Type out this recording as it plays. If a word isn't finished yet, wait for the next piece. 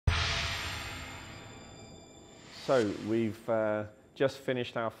So we've just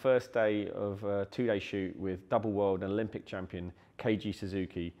finished our first day of a two-day shoot with double world and Olympic champion Keiji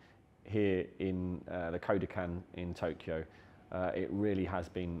Suzuki here in the Kodokan in Tokyo. It really has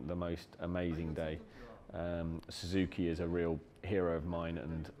been the most amazing day. Suzuki is a real hero of mine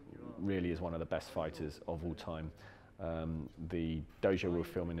and really is one of the best fighters of all time. The dojo we're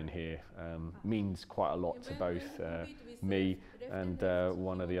filming in here means quite a lot to both me and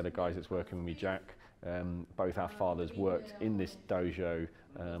one of the other guys that's working with me, Jack. Both our fathers worked in this dojo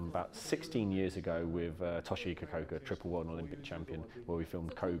about 16 years ago with Toshihiko Koga, triple world and Olympic champion, where we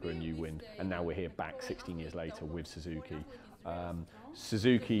filmed Koga and You Win, and now we're here back 16 years later with Suzuki.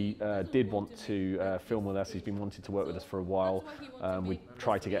 Suzuki did want to film with us. He's been wanting to work with us for a while. We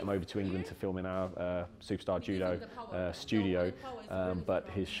tried to get him over to England to film in our Superstar Judo studio, but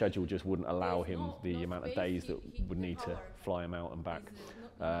his schedule just wouldn't allow him the amount of days that would need to fly him out and back.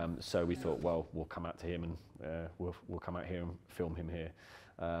 So we thought, well, we'll come out to him and we'll come out here and film him here.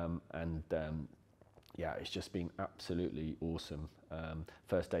 Yeah, it's just been absolutely awesome.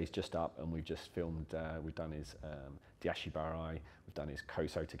 First day's just up and we've just filmed, we've done his ASHI-WAZA, we've done his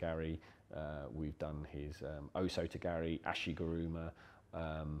Koso Tagari, we've done his Oso Tagari, Ashi-Guruma,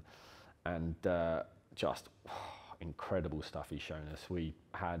 and just incredible stuff he's shown us. We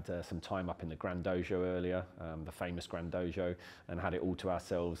had some time up in the Grand Dojo earlier, the famous Grand Dojo, and had it all to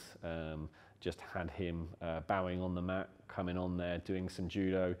ourselves. Just had him bowing on the mat, coming on there, doing some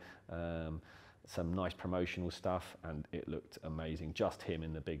judo, some nice promotional stuff, and it looked amazing. Just him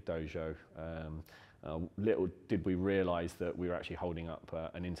in the big dojo. Little did we realise that we were actually holding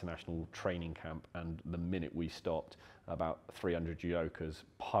up an international training camp, and the minute we stopped, about 300 judokas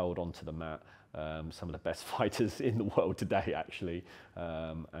piled onto the mat. Some of the best fighters in the world today, actually.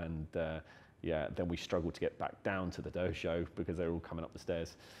 Yeah, then we struggled to get back down to the dojo because they were all coming up the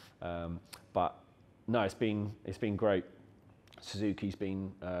stairs. But no, it's been great. Suzuki's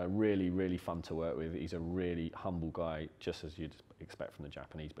been really, really fun to work with. He's a really humble guy, just as you'd expect from the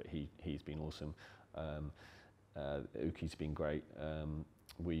Japanese, but he's been awesome. Uki's been great.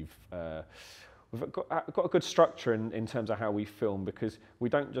 We've got a good structure in terms of how we film, because we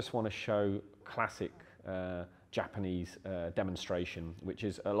don't just want to show classic Japanese demonstration, which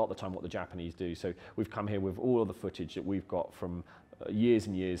is a lot of the time what the Japanese do. So we've come here with all of the footage that we've got from years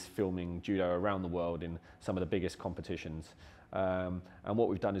and years filming judo around the world in some of the biggest competitions. And what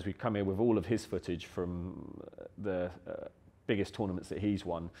we've done is we've come here with all of his footage from the biggest tournaments that he's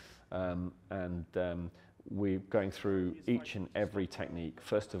won, we're going through each and every technique.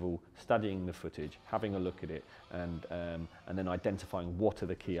 First of all, studying the footage, having a look at it, and then identifying what are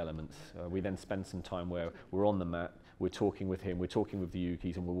the key elements. We then spend some time where we're on the mat, we're talking with him, we're talking with the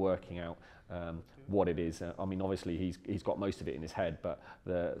Yukis, and we're working out what it is. I mean, obviously he's got most of it in his head, but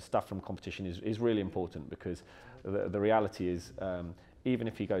the stuff from competition is really important, because the reality is, even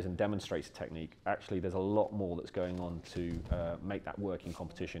if he goes and demonstrates a technique, actually there's a lot more that's going on to make that work in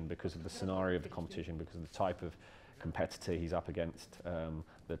competition, because of the scenario of the competition, because of the type of competitor he's up against,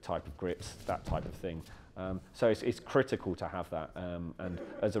 the type of grips, that type of thing. So it's critical to have that, and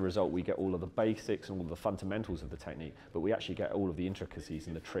as a result we get all of the basics and all of the fundamentals of the technique, but we actually get all of the intricacies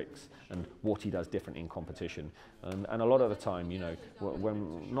and the tricks and what he does different in competition. And a lot of the time, you know,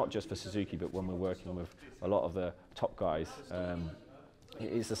 when, not just for Suzuki, but when we're working with a lot of the top guys,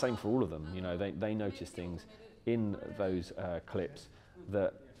 it's the same for all of them. You know, they notice things in those clips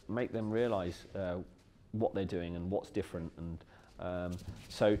that make them realise what they're doing and what's different. And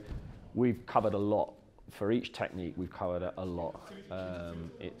so we've covered a lot. For each technique, we've covered a lot.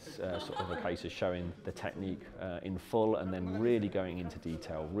 It's sort of a case of showing the technique in full, and then really going into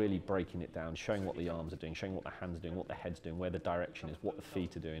detail, really breaking it down, showing what the arms are doing, showing what the hands are doing, what the head's doing, where the direction is, what the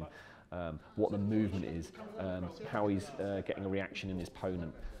feet are doing, what the movement is, how he's getting a reaction in his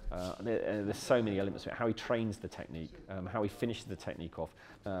opponent. There's so many elements to it, how he trains the technique, how he finishes the technique off,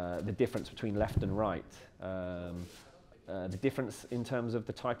 the difference between left and right, the difference in terms of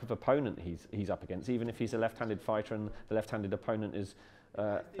the type of opponent he's up against. Even if he's a left-handed fighter and the left-handed opponent is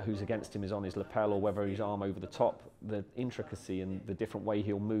who's against him is on his lapel, or whether his arm over the top, the intricacy and the different way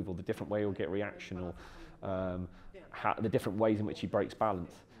he'll move, or the different way he'll get reaction, or the different ways in which he breaks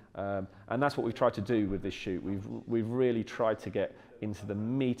balance. And that's what we've tried to do with this shoot. We've really tried to get into the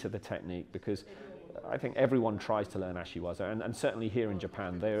meat of the technique, because I think everyone tries to learn ASHI-WAZA, and certainly here in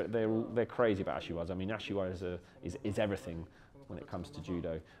Japan, they're crazy about ASHI-WAZA. I mean, ASHI-WAZA is everything when it comes to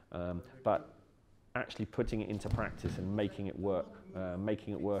judo, but actually putting it into practice and making it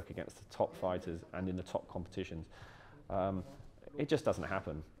work against the top fighters and in the top competitions, it just doesn't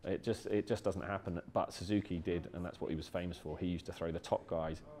happen. It just doesn't happen. But Suzuki did, and that's what he was famous for. He used to throw the top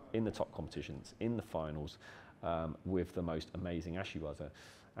guys in the top competitions, in the finals, with the most amazing ASHI-WAZA.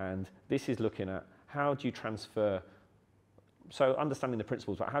 And this is looking at how do you transfer, so understanding the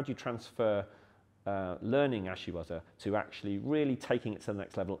principles, but how do you transfer learning ASHI-WAZA to actually really taking it to the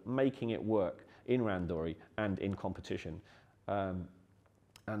next level, making it work in randori and in competition. That's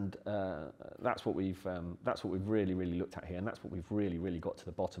what we've really looked at here, and that's what we've really got to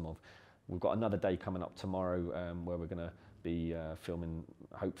the bottom of. We've got another day coming up tomorrow where we're going to be filming,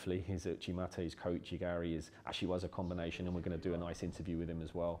 hopefully, his Uchimata, his Koichi Gari, his ASHI-WAZA combination, and we're going to do a nice interview with him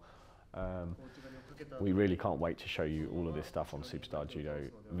as well. We really can't wait to show you all of this stuff on Superstar Judo.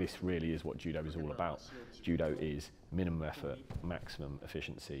 This really is what judo is all about. Judo is minimum effort, maximum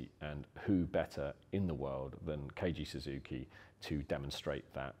efficiency, and who better in the world than Keiji Suzuki to demonstrate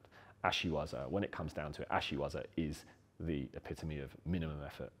that. ASHI-WAZA, when it comes down to it, ASHI-WAZA is the epitome of minimum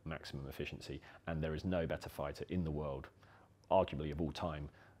effort, maximum efficiency, and there is no better fighter in the world, arguably of all time,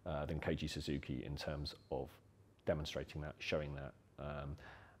 than Keiji Suzuki in terms of demonstrating that, showing that,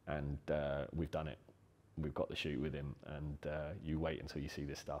 and we've done it. We've got the shoot with him, and you wait until you see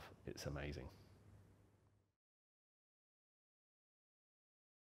this stuff. It's amazing.